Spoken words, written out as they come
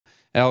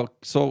Al,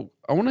 so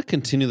I want to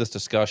continue this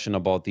discussion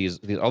about these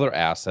other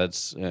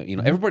assets.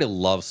 Everybody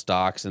loves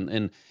stocks,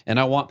 and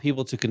I want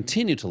people to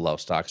continue to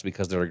love stocks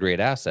because they're a great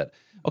asset.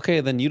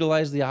 Okay, then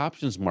utilize the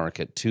options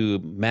market to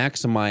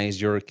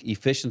maximize your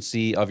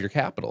efficiency of your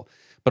capital.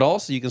 But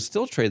also, you can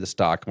still trade the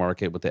stock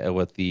market with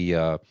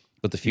the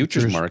futures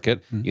Futures.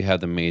 market. Mhm. You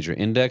have the major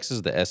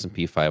indexes, the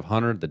S&P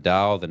 500, the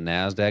Dow, the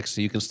Nasdaq.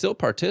 So you can still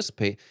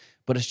participate,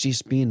 but it's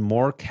just being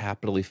more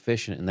capital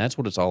efficient, and that's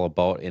what it's all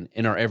about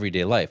in our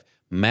everyday life,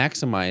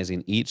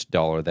 maximizing each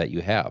dollar that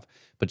you have.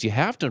 But you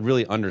have to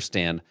really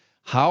understand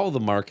how the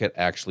market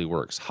actually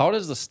works. How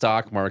does the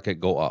stock market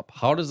go up?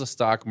 How does the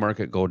stock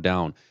market go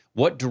down?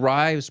 What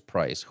drives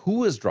price?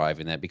 Who is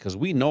driving that? Because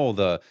we know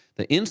the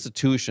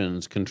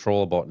institutions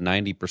control about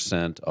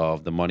 90%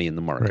 of the money in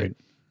the market. Right.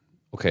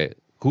 Okay,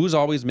 who's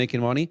always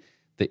making money?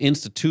 The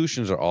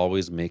institutions are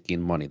always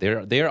making money.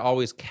 They're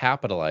always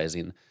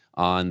capitalizing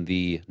on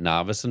the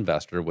novice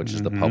investor, which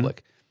is the Hmm.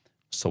 public.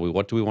 So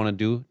what do we want to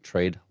do?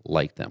 Trade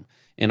like them.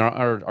 And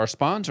our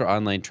sponsor,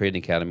 Online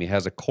Trading Academy,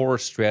 has a core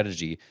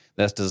strategy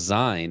that's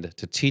designed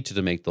to teach you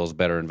to make those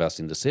better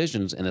investing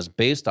decisions, and is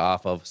based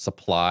off of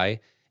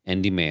supply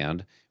and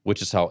demand,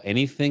 which is how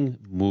anything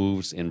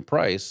moves in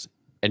price,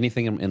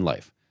 anything in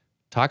life.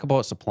 Talk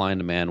about supply and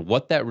demand,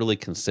 what that really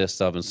consists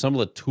of, and some of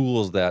the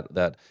tools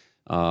that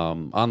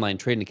Online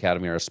Trading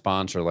Academy, our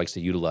sponsor, likes to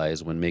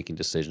utilize when making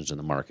decisions in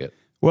the market.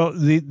 Well,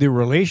 the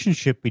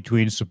relationship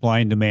between supply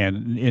and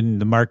demand in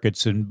the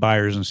markets and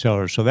buyers and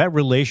sellers. So that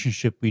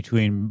relationship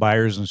between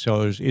buyers and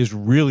sellers is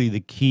really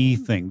the key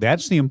thing.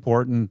 That's the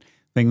important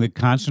thing to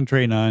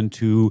concentrate on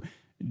to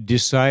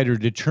decide or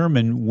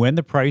determine when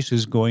the price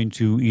is going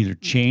to either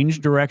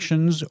change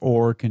directions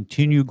or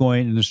continue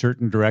going in a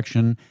certain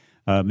direction,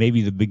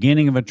 maybe the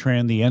beginning of a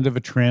trend, the end of a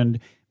trend.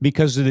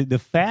 Because the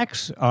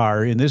facts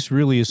are, and this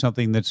really is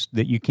something that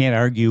you can't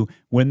argue,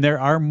 when there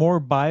are more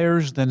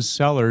buyers than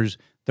sellers,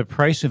 the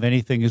price of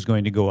anything is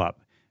going to go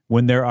up.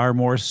 When there are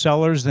more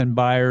sellers than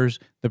buyers,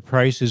 the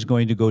price is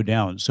going to go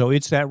down. So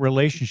it's that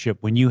relationship.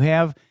 When you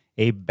have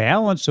a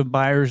balance of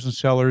buyers and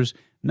sellers,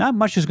 not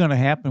much is going to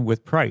happen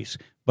with price.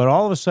 But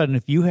all of a sudden,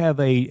 if you have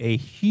a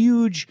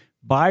huge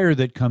buyer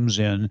that comes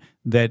in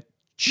that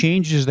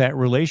changes that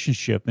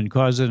relationship and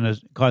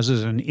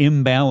causes an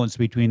imbalance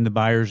between the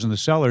buyers and the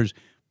sellers,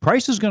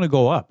 price is going to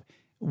go up.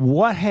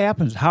 What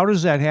happens? How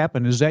does that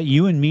happen? Is that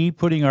you and me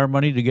putting our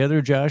money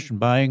together, Josh, and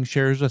buying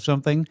shares of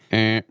something?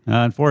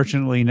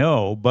 Unfortunately,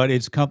 no. But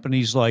it's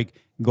companies like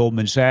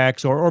Goldman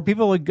Sachs or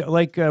people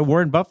like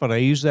Warren Buffett. I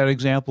used that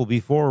example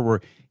before where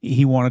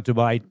he wanted to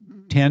buy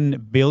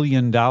 $10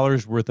 billion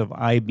worth of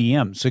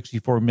IBM,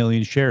 64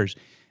 million shares.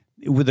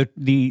 With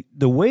the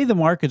way the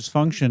markets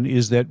function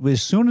is that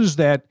as soon as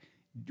that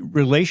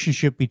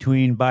relationship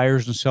between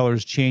buyers and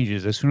sellers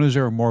changes, as soon as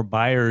there are more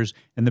buyers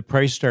and the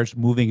price starts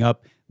moving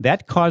up,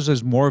 that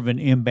causes more of an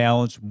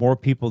imbalance. More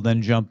people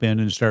then jump in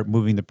and start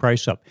moving the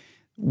price up.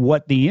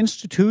 What the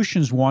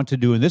institutions want to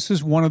do, and this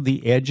is one of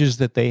the edges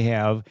that they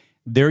have,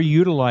 they're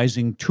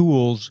utilizing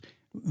tools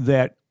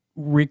that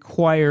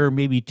require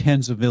maybe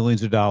tens of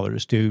millions of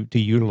dollars to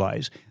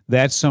utilize.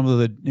 That's some of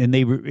the, and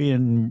they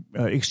in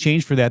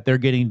exchange for that, they're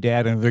getting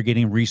data and they're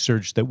getting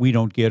research that we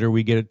don't get, or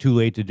we get it too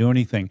late to do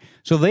anything.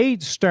 So they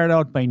start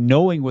out by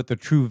knowing what the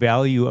true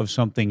value of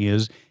something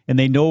is, and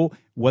they know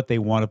what they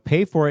want to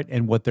pay for it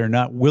and what they're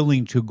not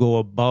willing to go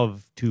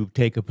above to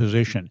take a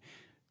position,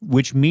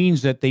 which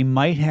means that they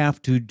might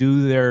have to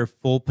do their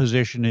full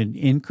position in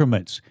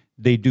increments.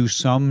 They do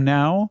some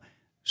now,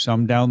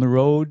 some down the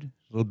road,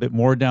 a little bit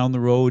more down the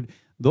road.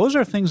 Those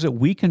are things that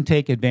we can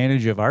take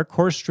advantage of. Our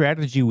core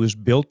strategy was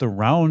built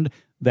around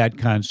that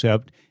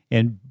concept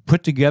and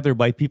put together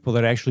by people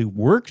that actually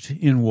worked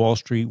in Wall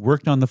Street,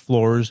 worked on the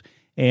floors,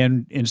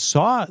 and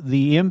saw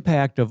the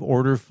impact of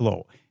order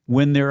flow.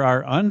 When there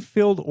are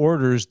unfilled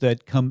orders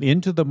that come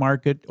into the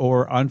market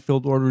or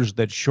unfilled orders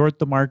that short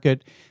the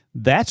market,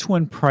 that's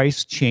when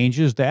price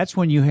changes. That's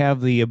when you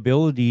have the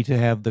ability to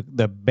have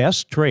the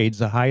best trades,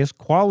 the highest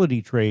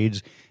quality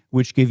trades,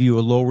 which give you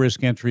a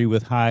low-risk entry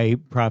with high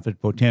profit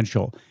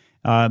potential.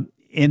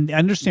 And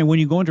understand, when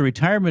you go into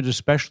retirement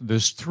especially,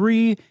 there's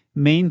three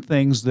main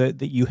things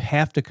that you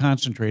have to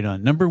concentrate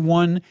on. Number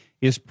one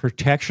is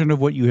protection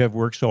of what you have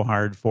worked so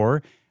hard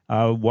for.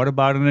 What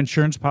about an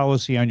insurance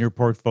policy on your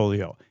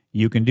portfolio?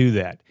 You can do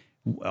that.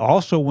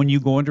 Also, when you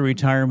go into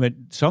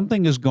retirement,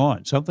 something is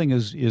gone. Something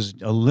is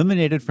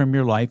eliminated from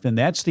your life, and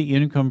that's the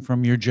income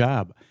from your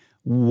job.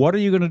 What are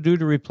you going to do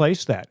to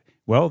replace that?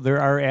 Well,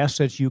 there are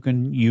assets you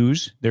can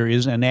use. There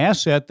is an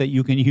asset that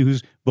you can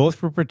use both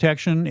for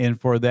protection and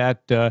for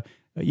that,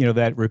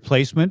 that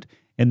replacement,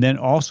 and then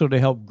also to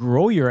help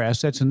grow your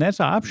assets, and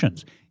that's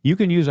options. You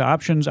can use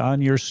options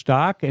on your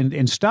stock,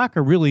 and stock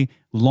are really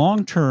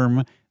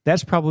long-term.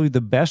 That's probably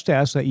the best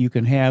asset you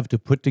can have to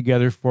put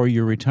together for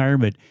your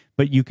retirement,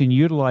 but you can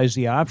utilize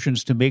the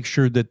options to make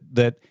sure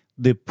that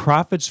the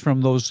profits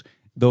from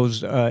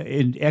those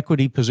in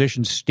equity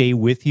positions stay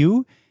with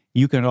you.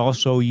 You can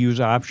also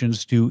use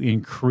options to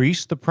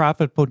increase the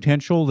profit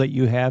potential that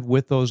you have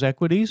with those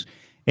equities.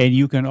 And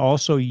you can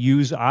also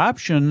use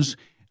options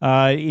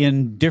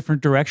in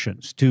different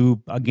directions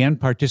to, again,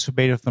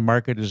 participate if the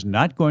market is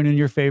not going in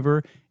your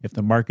favor, if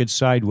the market's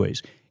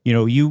sideways.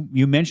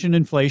 You mentioned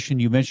inflation.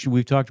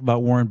 We've talked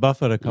about Warren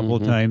Buffett a couple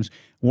of times.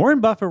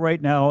 Warren Buffett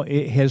right now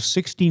has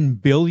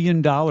 $16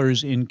 billion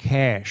in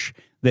cash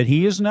that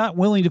he is not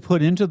willing to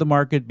put into the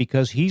market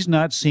because he's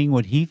not seeing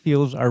what he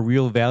feels are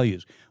real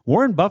values.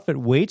 Warren Buffett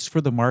waits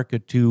for the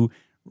market to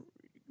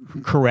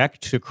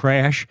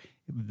crash,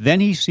 then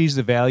he sees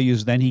the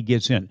values, then he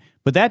gets in.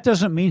 But that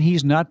doesn't mean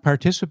he's not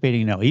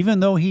participating now. Even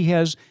though he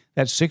has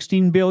that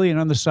 $16 billion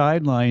on the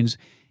sidelines,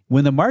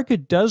 when the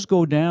market does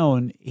go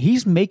down,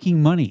 he's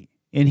making money,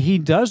 and he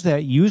does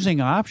that using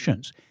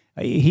options.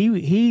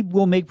 He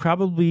will make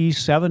probably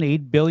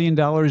 $7-8 billion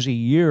a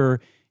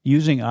year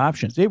using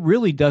options. It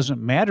really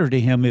doesn't matter to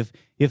him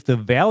if the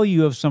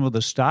value of some of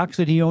the stocks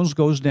that he owns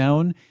goes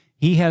down.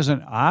 He has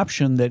an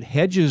option that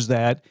hedges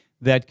that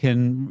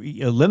can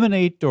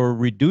eliminate or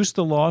reduce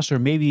the loss or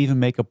maybe even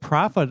make a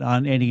profit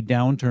on any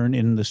downturn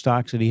in the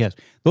stocks that he has.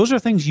 Those are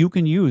things you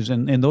can use,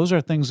 and those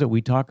are things that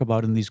we talk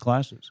about in these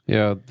classes.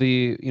 Yeah,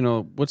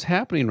 what's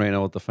happening right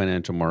now with the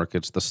financial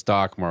markets, the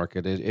stock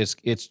market,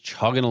 it's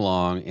chugging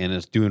along and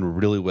it's doing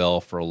really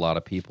well for a lot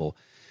of people.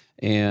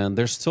 And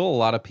there's still a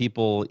lot of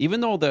people,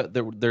 even though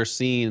they're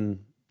seeing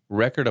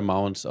record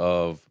amounts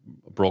of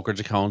brokerage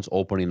accounts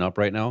opening up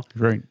right now.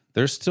 Right.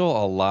 There's still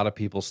a lot of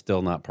people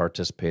still not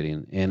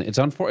participating, and it's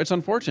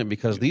unfortunate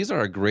because these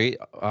are a great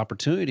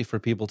opportunity for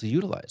people to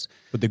utilize.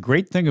 But the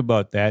great thing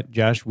about that,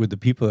 Josh, with the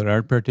people that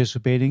aren't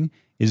participating,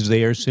 is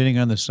they are sitting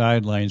on the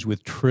sidelines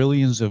with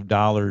trillions of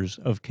dollars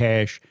of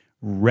cash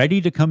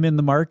ready to come in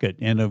the market,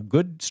 and a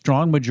good,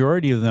 strong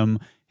majority of them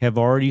have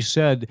already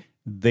said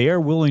they are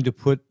willing to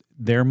put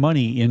their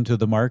money into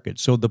the market.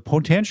 So the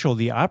potential,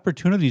 the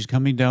opportunities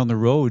coming down the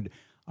road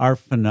are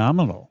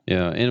phenomenal.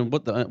 Yeah, and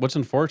what's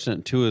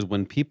unfortunate too is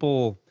when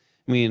people,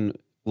 a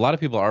lot of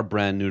people are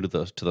brand new to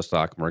the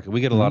stock market.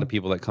 We get a lot of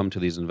people that come to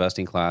these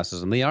investing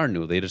classes and they are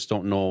new. They just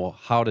don't know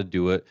how to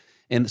do it.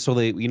 And so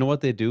you know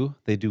what they do?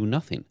 They do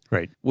nothing.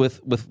 Right.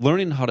 With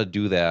learning how to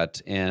do that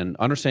and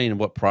understanding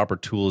what proper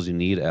tools you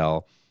need,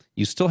 Al,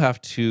 you still have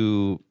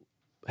to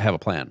have a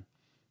plan,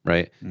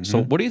 right?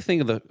 So what do you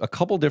think of a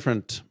couple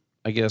different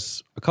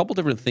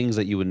things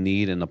that you would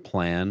need in a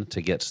plan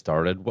to get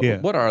started?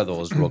 What are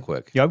those real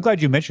quick? Yeah, I'm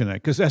glad you mentioned that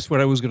because that's what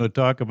I was going to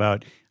talk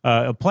about.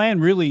 A plan,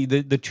 really,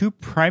 the two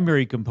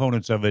primary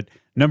components of it,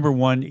 number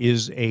one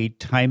is a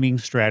timing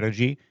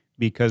strategy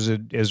because,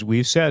 as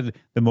we've said,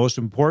 the most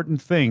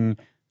important thing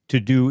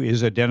to do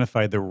is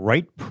identify the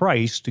right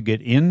price to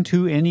get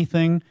into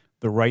anything,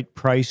 the right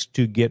price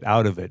to get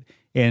out of it.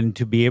 And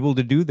to be able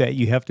to do that,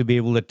 you have to be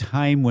able to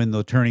time when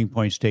the turning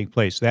points take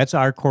place. That's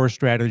our core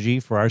strategy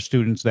for our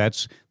students.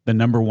 That's the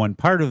number one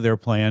part of their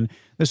plan.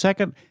 The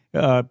second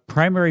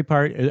primary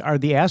part are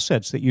the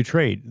assets that you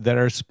trade that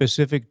are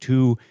specific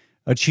to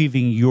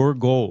achieving your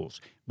goals.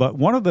 But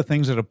one of the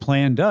things that a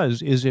plan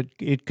does is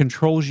it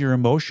controls your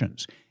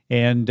emotions.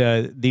 And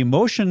the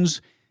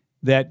emotions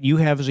that you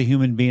have as a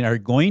human being are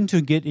going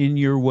to get in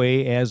your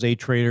way as a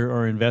trader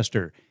or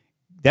investor.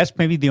 That's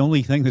maybe the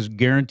only thing that's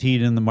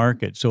guaranteed in the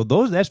market. So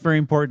that's very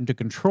important to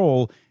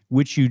control,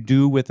 which you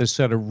do with a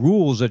set of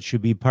rules that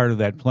should be part of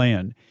that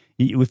plan.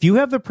 If you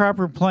have the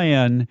proper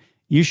plan,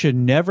 you should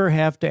never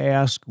have to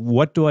ask,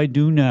 what do I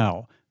do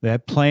now?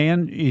 That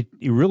plan,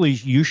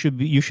 you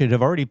should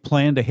have already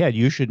planned ahead.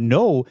 You should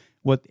know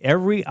what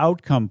every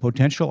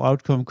potential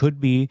outcome could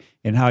be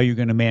and how you're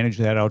going to manage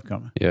that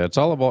outcome. Yeah, it's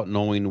all about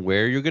knowing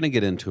where you're going to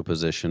get into a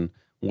position,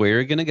 where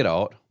you're going to get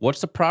out, what's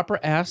the proper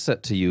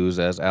asset to use,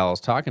 as Al is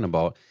talking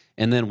about,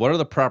 and then what are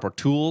the proper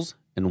tools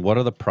and what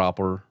are the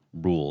proper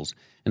rules.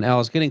 And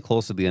Al, is getting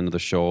close to the end of the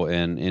show,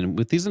 and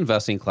with these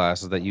investing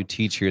classes that you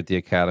teach here at the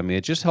Academy,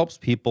 it just helps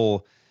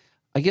people,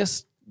 I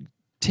guess,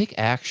 take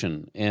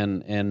action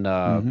and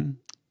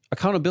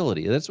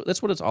accountability.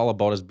 That's what it's all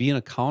about, is being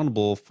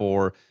accountable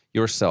for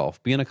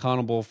yourself, being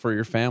accountable for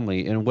your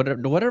family, and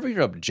whatever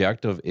your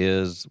objective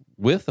is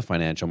with the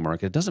financial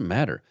market, it doesn't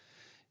matter.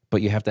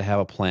 But you have to have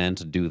a plan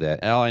to do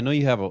that. Al, I know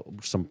you have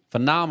some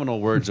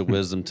phenomenal words of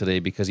wisdom today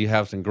because you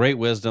have some great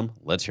wisdom.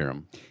 Let's hear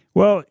them.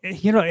 Well,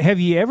 have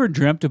you ever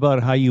dreamt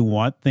about how you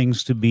want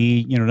things to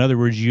be? In other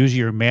words, use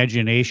your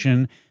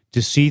imagination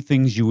to see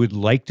things you would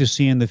like to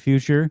see in the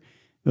future.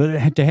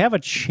 To have a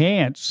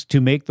chance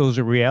to make those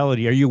a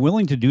reality, are you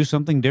willing to do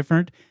something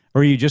different,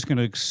 or are you just going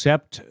to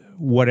accept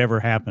whatever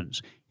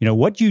happens?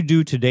 What you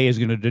do today is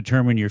going to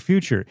determine your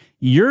future.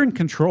 You're in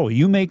control.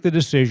 You make the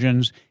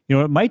decisions.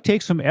 It might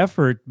take some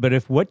effort, but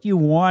if what you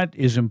want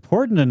is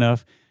important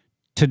enough,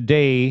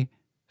 today,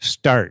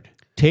 start.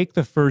 Take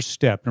the first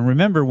step. And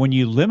remember, when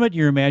you limit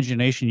your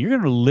imagination, you're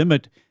going to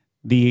limit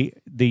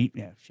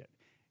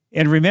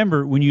and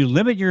remember, when you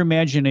limit your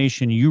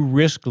imagination, you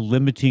risk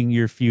limiting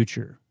your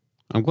future.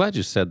 I'm glad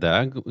you said that.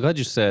 I'm glad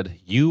you said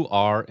you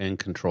are in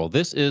control.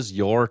 This is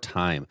your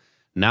time.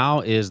 Now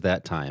is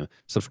that time.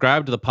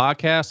 Subscribe to the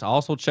podcast.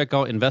 Also check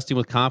out Investing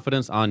with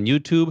Confidence on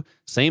YouTube.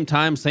 Same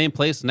time, same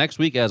place next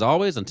week as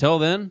always. Until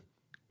then,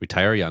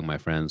 retire young, my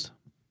friends.